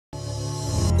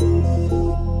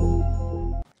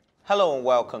Hello and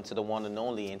welcome to the one and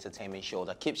only entertainment show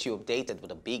that keeps you updated with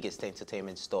the biggest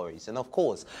entertainment stories. And of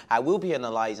course, I will be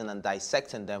analyzing and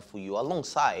dissecting them for you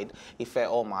alongside Ife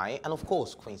Omai and of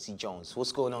course, Quincy Jones.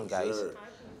 What's going on, guys? Sir.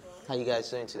 How you guys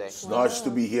doing today? It's nice to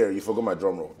be here. You forgot my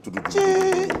drum roll.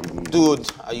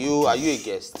 Dude, are you a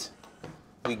guest?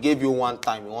 We gave you one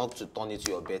time. You want to turn it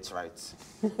to your bet, right?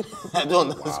 I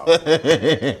don't understand.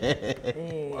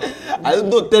 Wow. I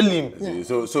don't tell him.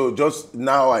 So just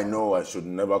now I know I should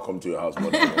never come to your house more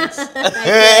than once.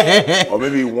 Or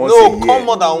maybe once a year. No, come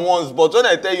more than once. But when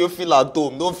I tell you feel at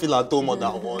home, don't feel at home more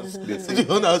than once. Do you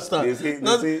understand?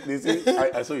 They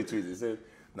say, I saw your tweet. They said,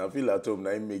 now feel at home, now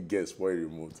I make guests for a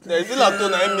remote. Now feel at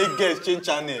home, now I make guests change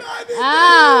channel.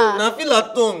 Now feel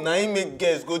at home, now I make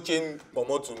guests go change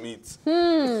pomo to meat.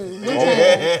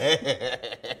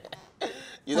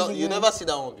 You never see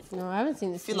that one before. No, I haven't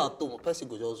seen it. Feel at home, a person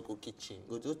go just go kitchen,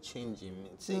 go just change him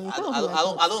meat. See, I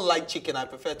don't like chicken, I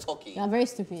prefer turkey. You're very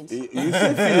stupid. You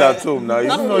say feel at home now. You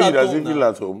know you doesn't feel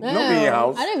at home. Not in your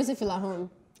house. I don't even say feel at home.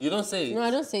 You don't say it? No,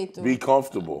 I don't say it too. Be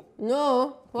comfortable.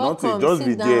 No. Welcome. Just sit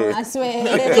be down, there. I swear.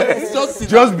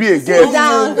 Just be a guest. Sit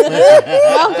down.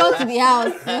 Welcome to the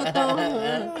house.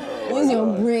 Use your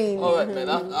brain. All right, man.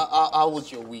 How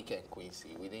was your weekend,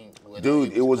 Quincy?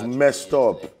 Dude, it was messed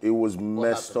up. It was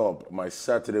messed up. My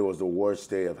Saturday was the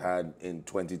worst day I've had in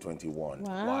 2021.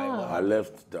 Wow. I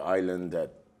left the island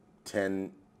at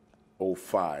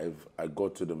 10:05. I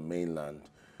got to the mainland.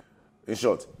 In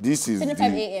short, this is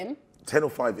 10:05 a.m.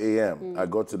 10:05 a.m. I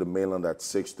got to the mainland at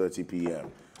 6:30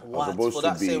 p.m. What? For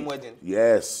that same wedding?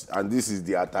 Yes, and this is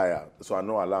the attire, so I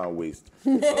know alarm waste.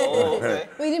 Oh, okay.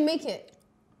 We didn't make it.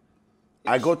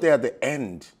 I got there at the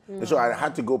end, and so I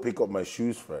had to go pick up my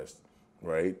shoes first,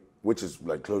 right? Which is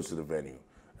like close to the venue,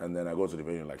 and then I go to the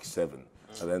venue like 7,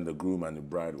 and then the groom and the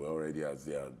bride were already at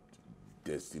their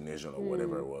destination or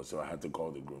whatever it was. So I had to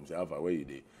call the groom, say, "Alpha, where you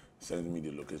there?" Send me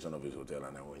the location of his hotel,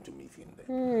 and I went to meet him there.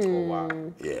 Oh wow!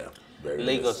 Yeah, very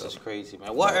Lagos is crazy,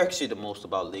 man. What irks you the most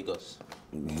about Lagos?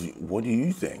 What do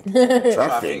you think?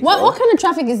 Traffic. What kind of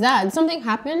traffic is that? Did something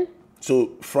happen?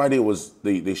 So Friday was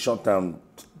they shut down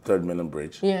Third Mainland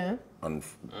Bridge. Yeah.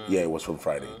 Yeah, it was from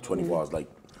Friday. 24 hours, like.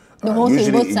 The whole thing,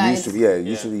 usually both it sides. used to be,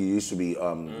 usually it used to be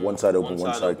one side open,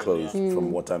 one side closed.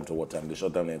 From what time to what time? They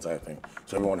shut down the entire thing,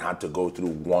 so everyone had to go through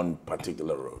one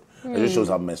particular road. It just shows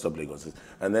how messed up Lagos is.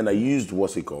 And then I used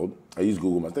I used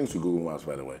Google Maps. Thanks to Google Maps,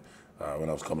 by the way, when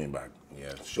I was coming back.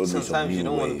 Yeah, showed me some Sometimes you new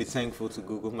don't want to be ways. thankful to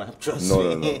Google Maps. Trust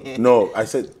me. No. I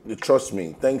said trust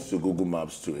me. Thanks to Google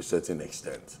Maps to a certain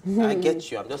extent. I get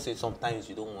you. I'm just saying sometimes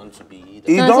you don't want to be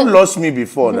either. He don't lost me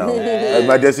before now.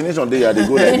 My destination there, I dey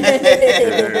go like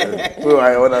this. So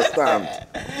I understand.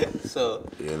 So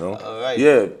You know. all right.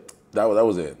 Yeah, that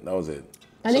was it. That was it.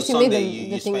 At So least you made Sunday the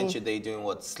you thing. spent your day doing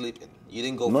what? Sleeping. You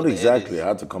didn't go. Not for the exactly. Headies. I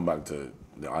had to come back to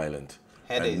the island.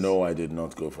 Headies. And no, I did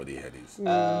not go for the Headies.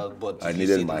 But did I you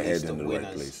needed see my the head list in of the right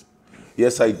winners? place.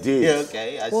 Yes, I did. Yeah,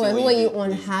 okay. I see Boy, what who are you did.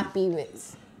 unhappy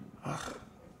with?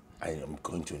 I am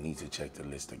going to need to check the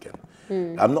list again.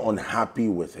 I'm not unhappy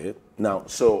with it. Now,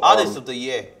 so Artist of the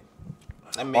year.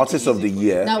 That makes it Artist of easy the for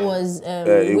year. That was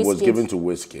It was Wizkid. given to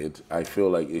Wizkid. I feel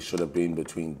like it should have been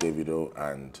between Davido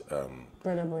and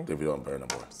Burna Boy. Burna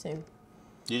Boy. Same.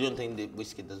 You don't think the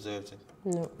Whiskey deserves it?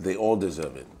 No. They all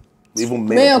deserve it. Even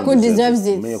Mayokun deserves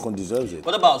it. Mayokun deserves it.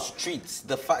 What about Streets?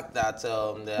 The fact that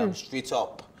the Street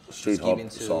Up Straight was given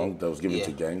Up to, song that was given yeah.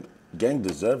 to Gang. Gang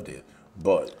deserved it.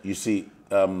 But you see,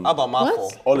 How about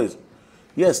Mafo?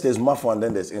 yes, there's Mafo and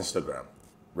then there's Instagram.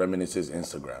 Reminisces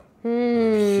Instagram.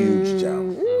 Huge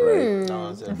jam, right? No,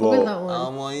 I said, I forgot that one.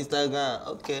 I'm on Instagram.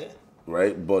 Okay.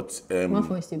 Right? But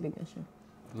Mafo is still bigger, sure.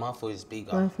 Mafo is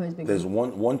bigger. Mafo is bigger. there's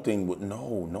one thing with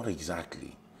no, not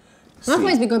exactly. Mafo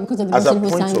See, is bigger because of the as a person who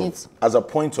point sang of it.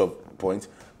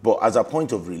 as a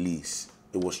point of release,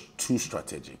 it was too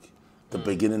strategic. The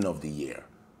beginning of the year,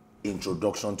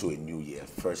 introduction to a new year,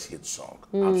 first hit song,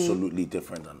 absolutely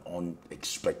different and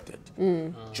unexpected.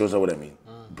 Shows what I mean,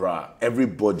 bruh.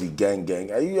 Everybody gang.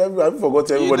 Have you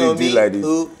forgot everybody did like this?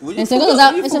 You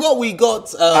so forgot we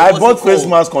got. I what's bought it face called?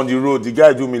 mask on the road. The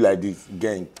guy do me like this,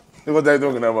 gang. What are you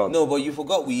talking about? No, but you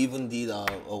forgot we even did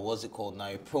what's it called now?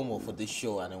 A promo for this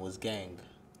show, and it was Gang.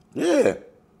 Yeah,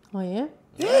 Oh, yeah?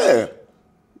 yeah.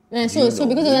 Yeah, so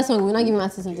because of that song, we're not giving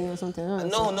artists something or something.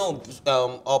 No,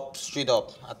 up, Straight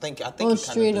Up. I think Oh, he kind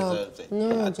Straight of Up. deserves it.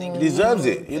 No, I think Joe. He deserves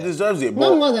it. He deserves it. Not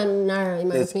But more than Naira, in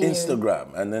my there's opinion.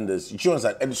 Instagram, and then there's you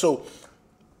understand. And so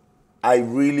I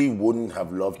really wouldn't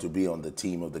have loved to be on the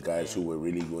team of the guys who were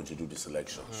really going to do the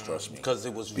selections, trust me. Because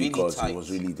it was really Because tight. it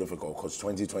was really difficult, because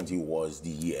 2020 was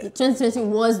the year. 2020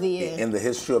 was the year. In the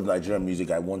history of Nigerian music,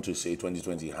 I want to say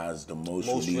 2020 has the most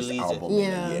released releases. album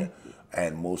in a year.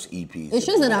 And most EPs. It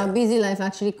shows that our busy life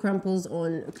actually cramples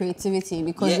on creativity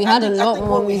because we I had think- a I lot think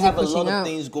more when we music have a pushing lot of out.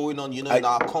 things going on, you know, in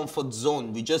our comfort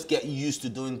zone. We just get used to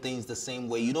doing things the same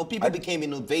way. You know, people became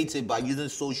innovative by using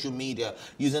social media,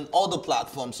 using other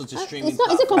platforms such as streaming It's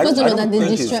not. It's a platforms. comfort zone that they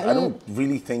distract. I don't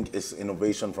really think it's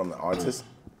innovation from the artist.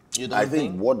 You don't I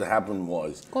think what happened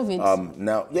was COVID.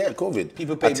 COVID.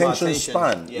 People paid more attention.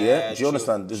 Span. Yeah, Do true, you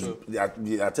understand? true.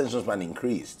 The attention span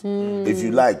increased. If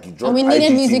you like, you drop And we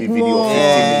needed IGTV music video more. 15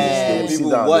 minutes. They will sit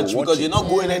People down, watch they'll because it. you're not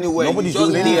going anywhere. Nobody's you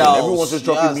just doing stay anything. out. Everyone's just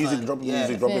dropping Yes, music, man. dropping Yeah.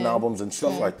 music, dropping Fair. albums and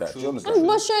stuff like that. Do you understand?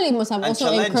 But surely it must have And also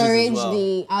challenges as encouraged well.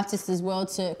 the artists as well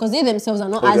to, because they themselves are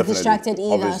not Oh, as definitely. distracted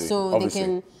either, Obviously. so Obviously. they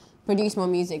can produce more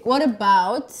music. What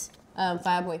about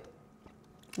Fireboy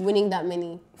winning that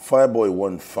many? Fireboy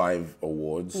won 5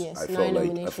 awards. Yes, I 9 felt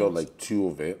nominations. like 2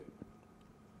 of it.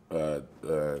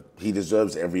 He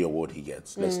deserves every award he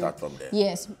gets. Let's start from there.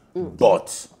 Yes.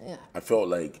 But Yeah. I felt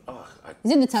like,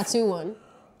 Is it the tattoo one?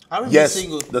 yes,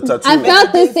 Single. the tattoo. I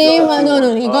felt the same tattoo one. No,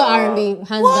 one. he got R&B, hands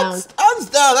down. What? Hands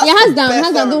down. That's Yeah, hands the down, best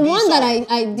hands down. The R&B one that song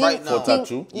I did right now. For think,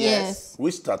 Tattoo? yes.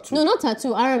 Which tattoo? No, not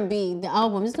tattoo, R&B, the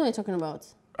album. This is what you're talking about.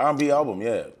 R&B album,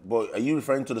 yeah. But are you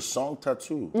referring to the song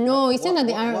Tattoo? No, he's saying that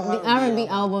the what R&B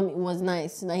album was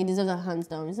nice. That he deserves a hands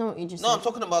down. It's not what you just No, said. I'm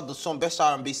talking about the song Best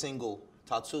R&B Single,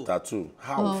 Tattoo. Tattoo.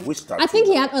 How? Which tattoo? I think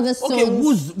he had other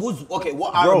songs. Okay,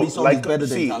 what Bro, R&B song like, is better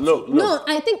see, than Tattoo? look. No,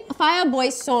 I think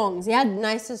Fireboy's songs. He had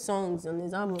nicer songs on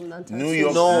his album than Tattoo. New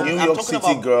York, No, New I'm York talking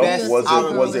City about Girl best was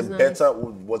R&B.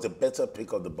 was a better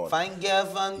pick of the bunch. Fine Girl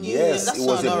Van Union. Yes, That's it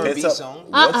was not an a R&B better- song.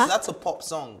 Uh-uh. That's a pop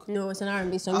song. No, it's an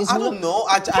R&B song. I It's don't know.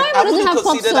 I Fireboy doesn't wouldn't have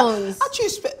pop consider songs. that. Actually,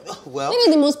 well,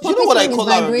 Maybe the most you know popular what I song is call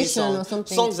R&B Vibration songs? or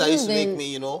something. Songs that used to Then- make me,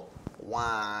 you know,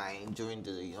 whine during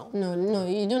the, you know. No,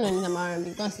 you don't know anything about R&B.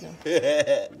 That's no.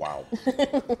 Wow.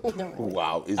 Don't worry.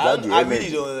 Wow. Is that the I energy?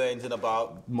 really don't know anything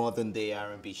about modern day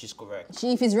R&B. She's correct.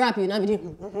 If it's rap, you'll not be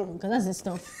doing because that's his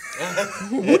stuff.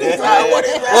 What's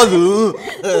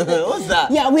that?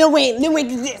 Yeah, we'll wait. Let me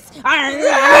do this.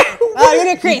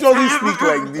 Little He Chris. doesn't speak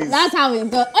like this. That's how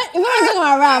it goes. If we're talking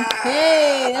about rap,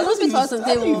 hey, that's what we talk some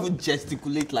I don't table. even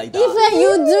gesticulate like that. If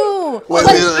you do, Wait,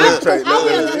 but let's try. I'll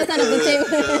be on the other side of the table.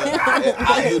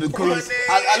 I do the chorus.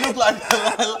 I look like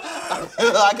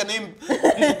like an imp.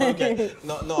 Okay.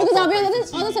 No. Because I'll be on the other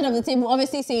side of the table,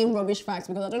 obviously saying rubbish facts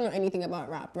because I don't know anything about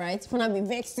rap, right? When I be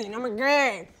vexing, I'm a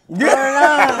girl. You're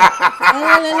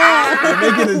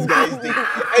making this guys think.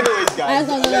 Anyways, guys,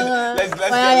 let's get.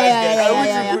 I wish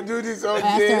yeah. you could do this all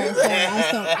Sorry, day.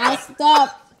 I'll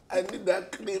stop. I need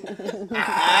that clip.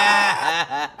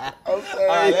 All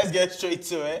right, let's get straight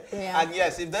to it. Yeah. And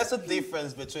yes, if there's a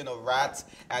difference between a rat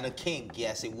and a king,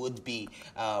 yes, it would be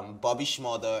Bobby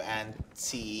Shmurda and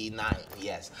T9.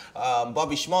 Yes,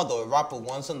 Bobby Shmurda, a rapper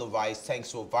once on the rise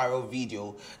thanks to a viral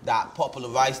video that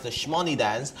popularized the Shmoney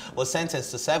dance, was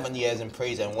sentenced to 7 years in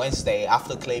prison Wednesday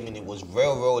after claiming it was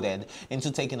railroaded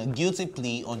into taking a guilty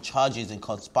plea on charges and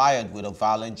conspired with a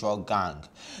violent drug gang.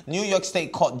 New York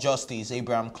State Court Justice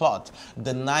Abraham Clot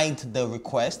denied the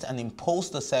request and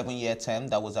imposed a 7-year term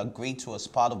that was agreed to as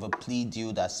part of a plea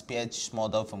deal that spared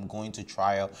Shmurda from going to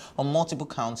trial on multiple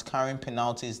counts carrying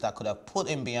penalties that could have put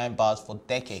him behind bars for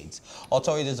decades.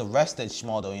 Authorities arrested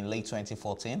Shmurda in late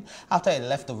 2014 after he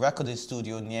left the recording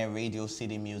studio near Radio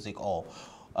City Music Hall.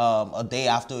 A day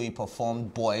after he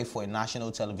performed Boy for a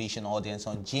national television audience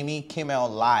on Jimmy Kimmel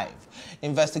Live.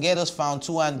 Investigators found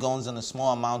 2 handguns and a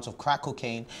small amount of crack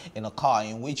cocaine in a car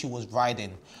in which he was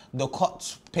riding. The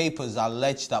court papers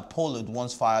allege that Pollard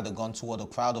once fired a gun toward a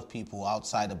crowd of people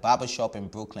outside a barber shop in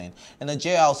Brooklyn. In a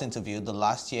jailhouse interview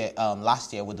last year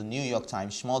with the New York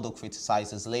Times, Shmurda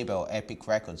criticized his label Epic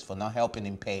Records for not helping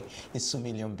him pay his $2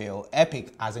 million bill.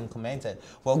 Epic hasn't commented.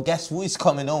 Well, guess who is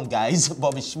coming home, guys?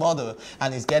 Bobby Shmurda,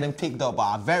 and he's getting picked up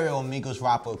by our very own Migos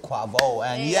rapper Quavo.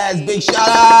 And yes, big shout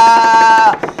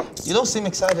out! You don't seem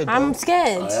excited, bro. I'm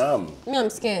scared. I am. I'm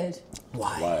scared.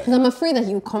 Why? Because I'm afraid that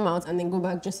he'll come out and then go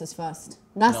back just as fast.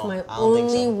 That's No, my I don't think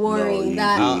only so. worry. No,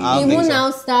 that I he don't will think so.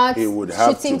 now start It would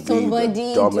have to shooting be somebody.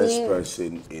 the dumbest doing...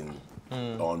 person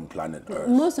on planet Earth.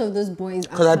 Most of those boys.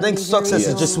 Because I think very success is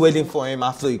young. just waiting for him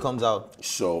after he comes out.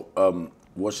 So,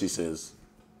 what she says,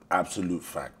 absolute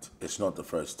fact. It's not the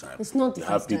first time. It's not the you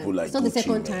first have people time. like It's not the Gucci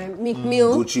second Mane. time.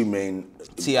 McMill, Gucci Mane,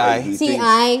 T.I. he thinks-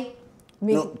 T.I.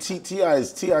 No,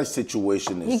 T.I.'s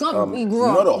situation is He grew up.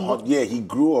 he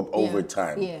grew up over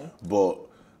time. Yeah. But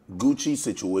Gucci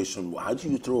situation, how do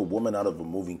you throw a woman out of a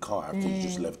moving car after you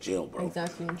just left jail, bro?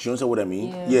 Exactly. Do you understand what I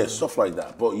mean? Yeah, stuff like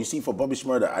that. But you see, for Bobby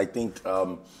Shmurda, I think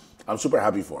I'm super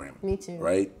happy for him. Me too.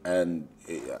 Right? And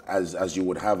as you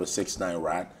would have a 6ix9ine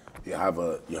rat, you have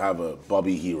a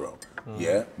Bobby hero.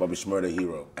 Yeah, Bobby Shmurda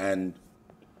hero. And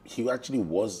he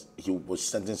was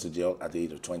sentenced to jail at the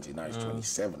age of 20. Now he's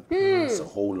 27. It's a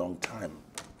whole long time.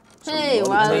 So Hey, you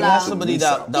voila. You have somebody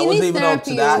that He wasn't needs even up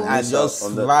to therapy, that oh. and just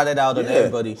On the- ratted out on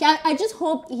everybody. Yeah, I just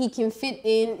hope he can fit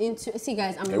into. See,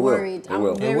 guys, I'm worried.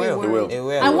 I'm very worried. It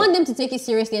will. I want them to take it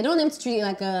seriously. I don't want them to treat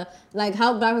it like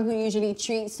how black people usually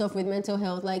treat stuff with mental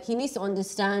health. Like, he needs to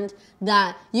understand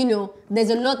that, you know,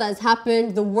 there's a lot that's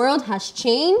happened. The world has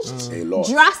changed A lot.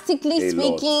 drastically A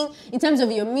lot. speaking in terms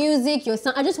of your music, your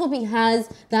sound. I just hope he has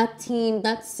that team,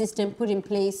 that system put in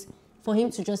place for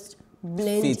him to just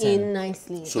blend Fit in in.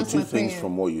 nicely. So That's two my things prayer.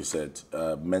 from what you said.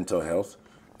 Mental health.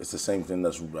 It's the same thing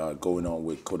that's going on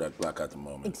with Kodak Black at the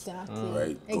moment. Exactly.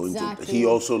 Right? Exactly. He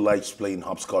also likes playing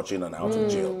hopscotch in and out of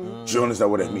jail. Do you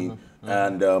understand what I mean?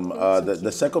 And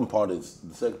the second part is...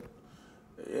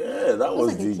 Yeah, that was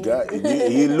like the a kid. guy.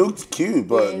 He looked cute,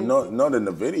 but not in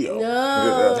the video. No.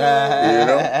 You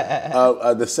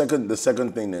know. The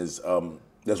second thing is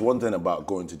there's one thing about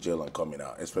going to jail and coming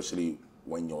out, especially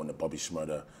when you're on the Bobby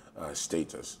Shmurda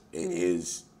status. It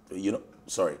is, it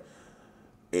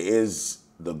is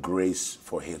the grace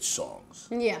for hit songs.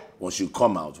 Yeah. Once you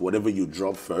come out, whatever you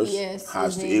drop first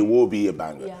Yes, it will be a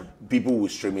banger. Yeah. People will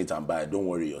stream it and buy it. Don't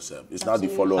worry yourself. It's not the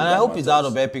follow-up. And I hope that he's matters.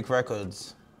 out of Epic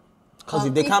Records. Because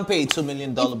if they can't pay a $2 million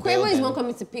If bail, Quavo is then- not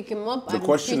coming to pick him up, The I'm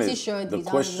question pretty is, sure the he's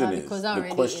question out of that is, because that the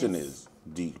already question is.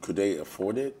 could they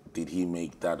afford it? Did he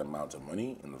make that amount of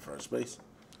money in the first place?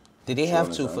 did they have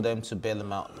to understand? for them to bail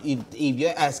him out? If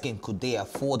you're asking, could they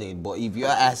afford it? But if you're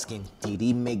asking, did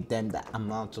he make them that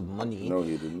amount of money? No,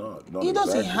 he did not. Not He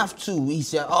doesn't exactly. have to.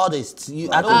 He's an artist. I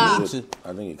I don't think need he to. did.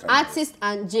 I think he kind of. Artist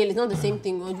and jail is not the same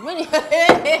thing. I'm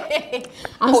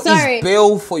Oh, sorry. it's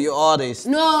bail for your artist.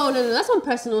 No, that's not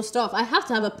personal stuff. I have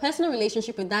to have a personal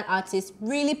relationship with that artist,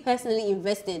 really personally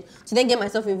invested, to then get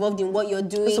myself involved in what you're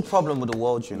doing. That's the problem with the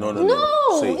world, you know.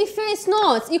 No, See, if it's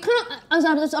not, you cannot.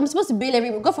 I'm supposed to bail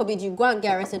everyone. God forbid you go and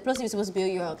get arrested. Plus, you're supposed to bail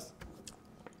you out,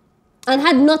 and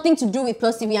had nothing to do with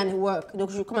Plus TV and the work. They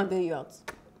should come and bail you out.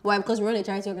 Why? Because we run a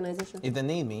charity organization. If they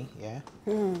need me, yeah.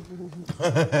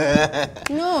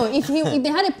 No, if they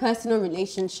had a personal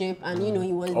relationship and you know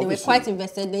they were Obviously. quite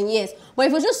invested, then yes. But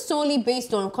if it was just solely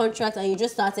based on contract and you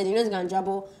just started, you know, it's gonna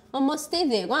jabble. I must stay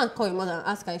there. Go and call your mother and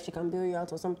ask her if she can bail you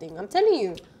out or something. I'm telling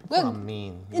you. I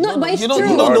mean, No, but it's you don't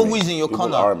true. know who's in your People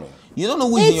corner. are me. You don't know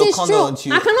who's in your It is corner true.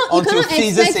 until You cannot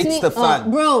Caesar expect hits me. the fan.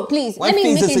 Bro, please When let me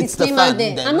Caesar make a hits the disclaimer fan,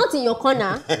 there. then- I'm not in your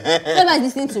corner. Whoever is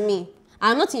listening to me,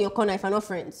 I'm not in your corner if I'm not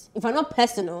friends. If I'm not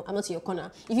personal, I'm not in your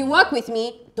corner. If you work with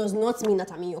me, does not mean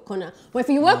that I'm in your corner. But if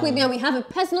you work with me and we have a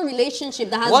personal relationship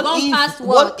that has gone past work,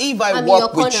 what if I I'm in your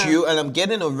work with corner. you and I'm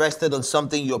getting arrested on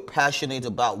something you're passionate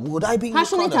about? Would I be in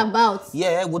Passionate your corner? about?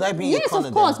 Yeah, would I be in your Yes, corner?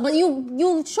 of course. then? But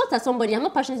you shot at somebody. I'm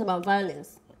not passionate about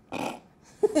violence.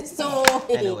 So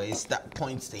Anyways, that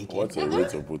point's taken. What a way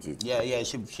to put it. Yeah,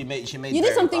 she made. you very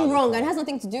did something valid wrong point. and it has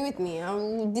nothing to do with me.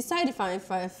 I'll decide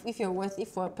if you're worth it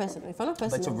for a person. If I'm not But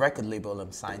it's a personal, record label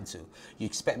I'm signed to. You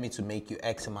expect me to make you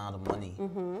X amount of money.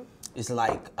 Mm-hmm. It's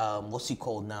like, what's he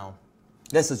called now?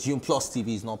 Let's assume Plus TV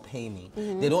is not paying me.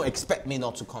 They don't expect me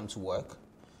not to come to work.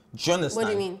 Do you understand?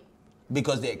 Mm-hmm. What do you mean?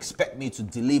 Because they expect me to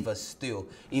deliver still,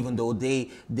 even though they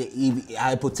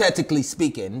hypothetically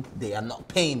speaking, they are not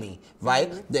paying me,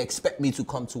 right? Mm-hmm. They expect me to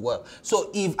come to work. So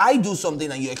if I do something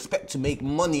and you expect to make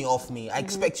money off me, I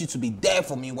expect you to be there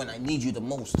for me when I need you the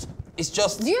most. It's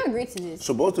just... do you agree to this?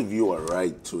 So both of you are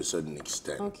right to a certain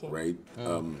extent, Okay. right?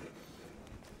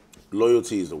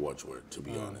 Loyalty is the watchword, to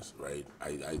be honest, right?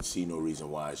 I see no reason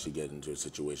why I should get into a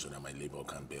situation that my label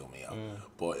can bail me out.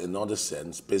 But in other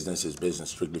sense, business is business,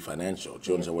 strictly financial.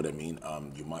 Do you understand what I mean?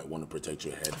 You might want to protect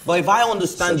your head. But if I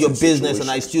understand your certain business and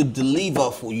I situations. still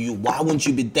deliver for you, why wouldn't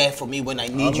you be there for me when I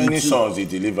How need you many to? songs he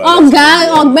delivered? Oh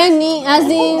God, or Benny, as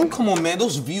in. Come on, man,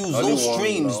 those views, Only those one,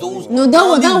 streams, no, those... only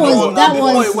No, that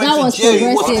was He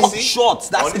was progressive. cut short.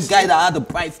 That's Honestly- the guy that had a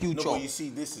bright future. No, but you see,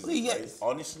 this is Yeah. right?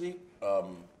 Honestly,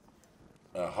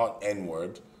 a hot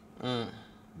N-word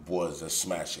was a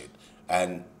smash hit.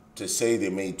 And to say they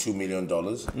made $2 million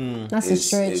That's a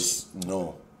stretch.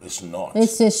 no, it's not.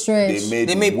 It's a stretch.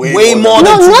 They made way way more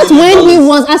No, than not $2 million. when he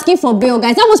was asking for bail,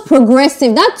 guys. That was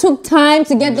progressive. That took time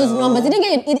to get those numbers. It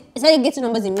didn't get. It started getting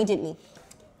numbers immediately.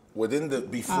 Within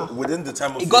the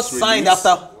time of It got his signed release,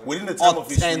 after within the time Hot of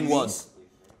his 10 release, words.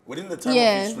 within the time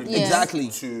Yeah, of his release yeah. Exactly.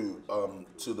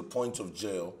 to the point of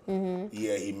jail,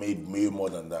 yeah, he made way more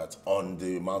than that on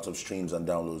the amount of streams and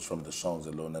downloads from the songs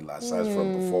alone, and aside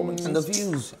from performances. And the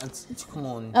views. Come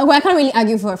on. Well, I can't really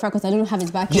argue for a fact because I don't have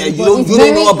his back. Yeah, you don't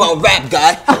know about rap,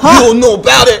 guy. You don't know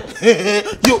about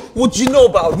it. What you know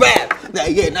about rap? Now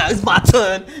it's my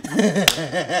turn.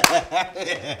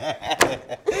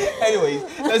 Anyways,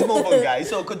 let's move on, guys.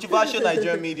 So, controversial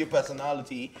Nigerian media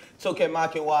personality Toke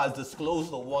Makinwa has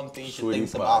disclosed the one thing she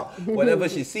thinks about whenever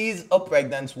she sees a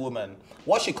pregnant woman.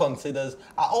 What she considers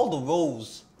are all the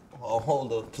roles or all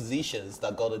the positions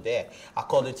that got her there,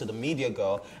 according to the media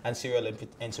girl and serial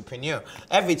entrepreneur.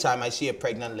 Every time I see a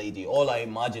pregnant lady, all I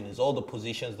imagine is all the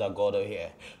positions that got her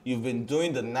here. You've been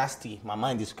doing the nasty. My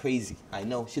mind is crazy. I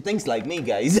know. She thinks like me,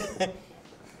 guys.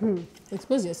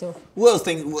 Expose yourself. Who else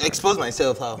thinks? Expose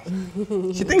myself, how?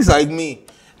 She thinks like me.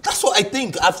 That's what I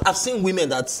think. I've seen women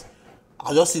that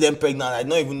I'll just see them pregnant. I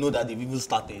don't even know that they've even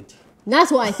started.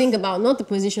 That's what I think about, not the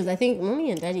positions. I think,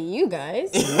 mommy and daddy, you guys.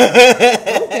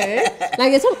 Okay. Like,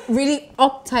 there's some really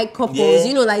uptight couples,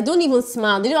 you know, like, don't even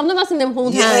smile. I've never seen them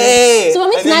hold hands. So, for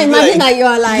me, tonight, imagine that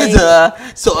you're like...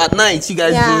 so, at night, you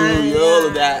guys do all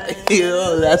of that,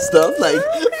 all that stuff, like,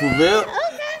 for real.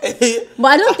 But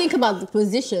I don't think about the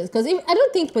positions, because I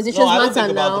don't think positions matter now. I don't think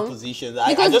about the positions.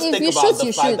 I just think about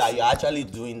the fact that you're actually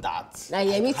doing that.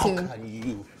 Yeah, me too. How can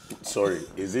you? Sorry,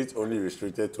 is it only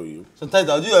restricted to you? Sometimes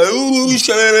I'll do like, I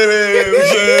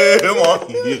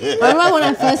remember when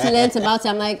I first learned about it,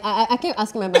 I'm like, I kept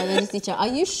asking my biology teacher, are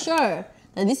you sure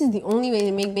that this is the only way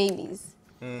to make babies?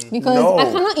 Because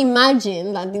I cannot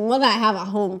imagine that the mother I have at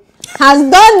home has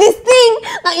done this thing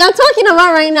that you're talking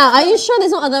about right now. Are you sure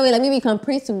there's no other way? Like maybe you can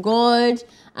pray to God,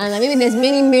 and like maybe there's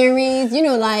many Marys, you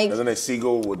know, like... And then a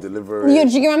seagull would deliver you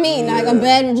get what I mean? Like a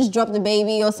bird would just drop the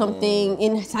baby or something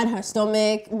inside her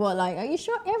stomach. But like, are you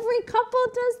sure every couple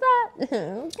does that?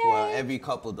 Okay. Well, every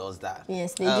couple does that.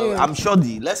 Yes, they do. I'm sure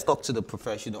let's talk to the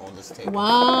professional on this table.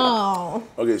 Wow.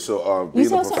 Okay, so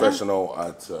being a professional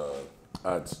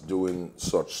at doing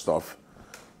such stuff,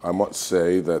 I must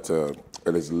say that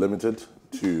it is limited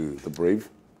to the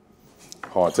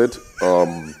brave-hearted.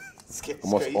 I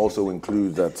must also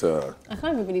include that I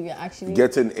can't even believe you're actually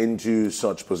getting into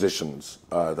such positions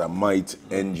that might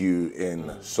end you in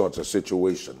such a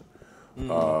situation.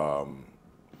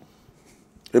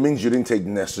 It means you didn't take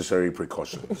necessary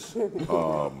precautions.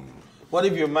 What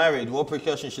if you're married? What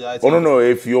precautions should I take? Oh, no.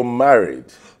 If you're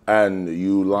married and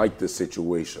you like the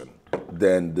situation,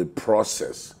 then the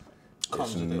process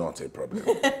is not a problem.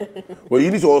 Well,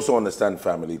 you need to also understand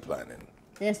family planning.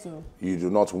 Yes, sir. You do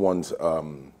not want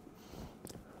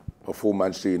a full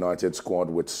Manchester United squad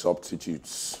with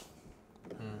substitutes.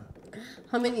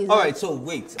 How many is All that? right, so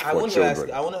wait. I want to ask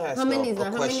How many is a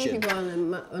that? How question. many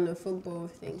people on a football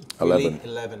thing? 11. Really?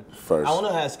 11. First. I want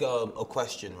to ask a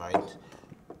question, right?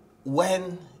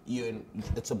 When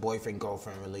it's a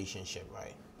boyfriend-girlfriend relationship,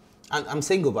 right? I'm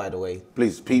single, by the way.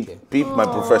 Please, peep my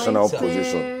professional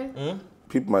position.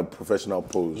 Peep my professional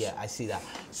pose. Yeah, I see that.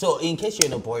 So, in case you're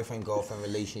in a boyfriend-girlfriend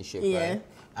relationship, right?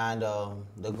 And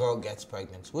the girl gets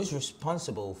pregnant, who's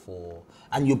responsible for...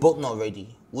 And you're both not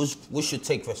ready. We should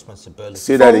take responsibility.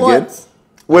 Say that again.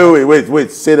 What?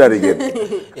 Wait. Say that again.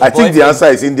 I think the answer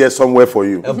is in there somewhere for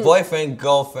you. A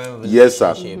boyfriend-girlfriend relationship, Yes,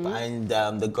 sir.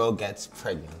 And the girl gets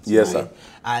pregnant. Yes, right? sir.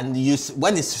 And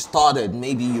when it started,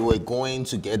 maybe you were going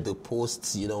to get the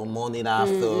posts, morning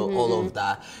after, all of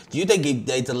that. Do you think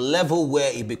there's a level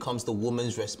where it becomes the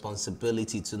woman's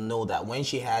responsibility to know that when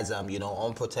she has,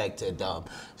 unprotected,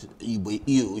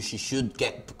 she should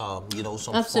get, some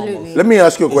Absolutely. form of... Let me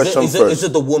ask you a question first. Is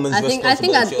it the woman's I think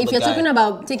responsibility? that if you're talking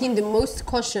about taking the most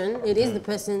caution, it is the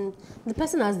person. The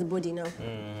person has the body now.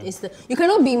 You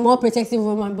cannot be more protective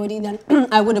over my body than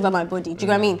I would over my body. Do you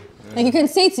know what I mean? Like you can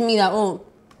say to me that,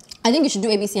 I think you should do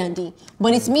A, B, C, and D.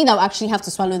 But it's me that will actually have to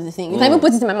swallow the thing. If I even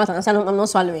put it in my mouth and I say I'm not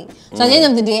swallowing. So at the end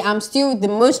of the day, I'm still the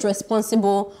most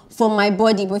responsible for my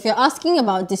body. But if you're asking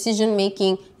about decision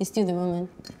making, it's still the woman.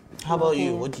 How about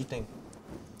you? What do you think?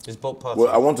 It's both parts. Well,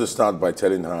 I want to start by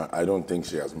telling her I don't think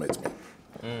she has met me.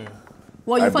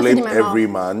 Well, you I forced it in blame my every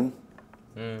mouth.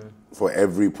 man for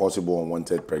every possible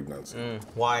unwanted pregnancy.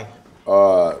 Why?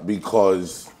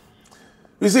 Because,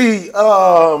 you see,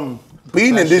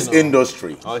 being in this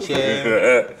industry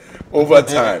over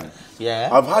time,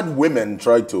 I've had women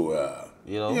try to,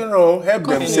 help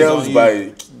themselves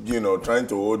by, trying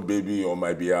to hold baby on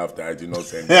my behalf that I did not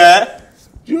send.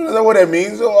 Do you know what I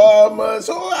mean? So,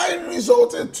 I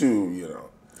resorted to,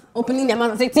 opening their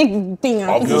mouth and say, take the thing out.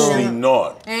 Obviously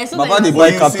not. So Baba, like, they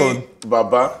buy carton.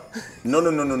 Baba,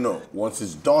 no. Once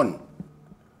it's done,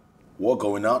 we're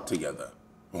going out together.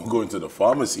 We're going to the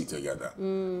pharmacy together.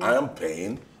 I am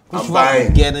paying. What's I'm wrong buying.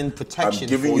 with getting protection I'm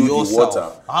giving for you yourself? the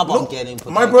water. How about No, getting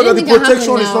protection? my brother, the Anything can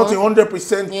protection is happen not now.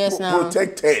 100% Yes, now.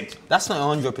 protected. That's not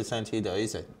 100% either,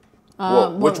 is it?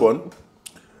 What? Which one?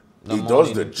 He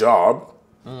does the job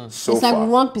so It's like far.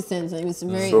 1%. It's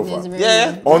very, So it's far. very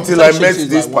Yeah. Until I met Protection is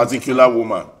this like 1%. particular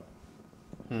woman.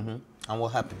 And what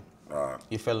happened?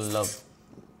 You fell in love.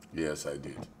 Yes, I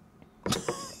did.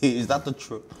 Is that the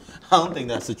truth? I don't think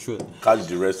that's the truth. Catch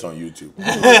the rest on YouTube.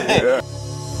 Yeah.